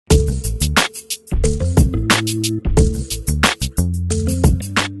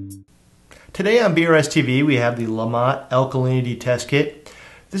Today on BRS TV we have the LaMotte Alkalinity test kit.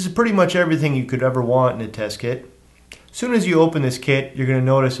 This is pretty much everything you could ever want in a test kit. As soon as you open this kit, you're going to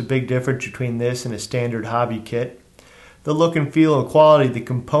notice a big difference between this and a standard hobby kit. The look and feel and quality of the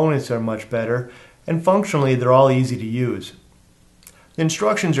components are much better, and functionally they're all easy to use. The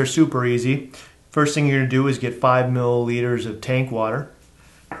instructions are super easy. First thing you're going to do is get 5 milliliters of tank water.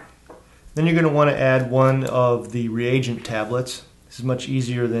 Then you're going to want to add one of the reagent tablets. This is much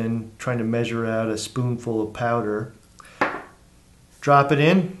easier than trying to measure out a spoonful of powder. Drop it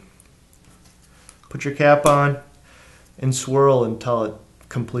in, put your cap on, and swirl until it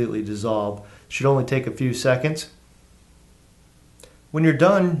completely dissolves. Should only take a few seconds. When you're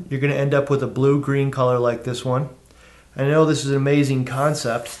done, you're going to end up with a blue-green color like this one. I know this is an amazing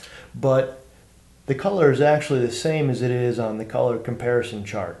concept, but the color is actually the same as it is on the color comparison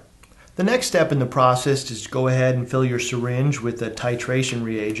chart. The next step in the process is to go ahead and fill your syringe with the titration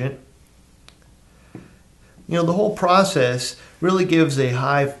reagent. The whole process really gives a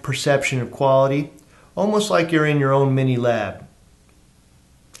high perception of quality, almost like you're in your own mini lab.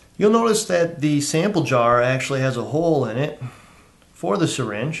 You'll notice that the sample jar actually has a hole in it for the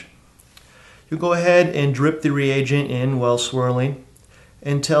syringe. You'll go ahead and drip the reagent in while swirling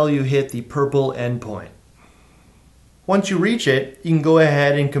until you hit the purple endpoint. Once you reach it, you can go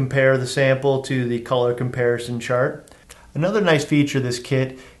ahead and compare the sample to the color comparison chart. Another nice feature of this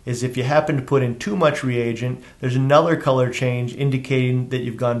kit is if you happen to put in too much reagent, there's another color change indicating that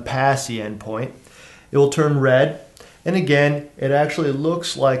you've gone past the endpoint. It will turn red, and again, it actually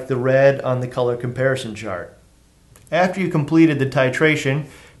looks like the red on the color comparison chart. After you completed the titration,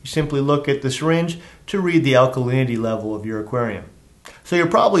 you simply look at the syringe to read the alkalinity level of your aquarium. So you're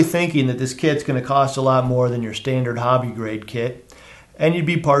probably thinking that this kit's going to cost a lot more than your standard hobby grade kit, and you'd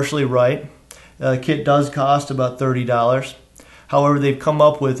be partially right. The kit does cost about $30. However, they've come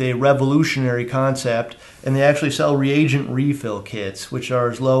up with a revolutionary concept, and they actually sell reagent refill kits, which are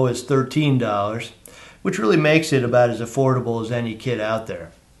as low as $13, which really makes it about as affordable as any kit out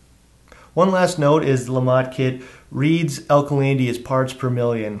there. One last note is the LaMotte kit reads alkalinity as parts per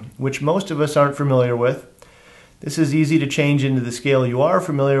million, which most of us aren't familiar with. This is easy to change into the scale you are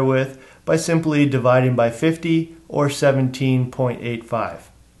familiar with by simply dividing by 50 or 17.85.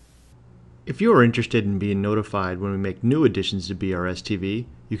 If you are interested in being notified when we make new additions to BRS TV,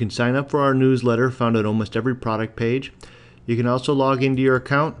 you can sign up for our newsletter found on almost every product page. You can also log into your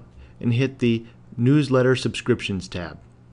account and hit the Newsletter Subscriptions tab.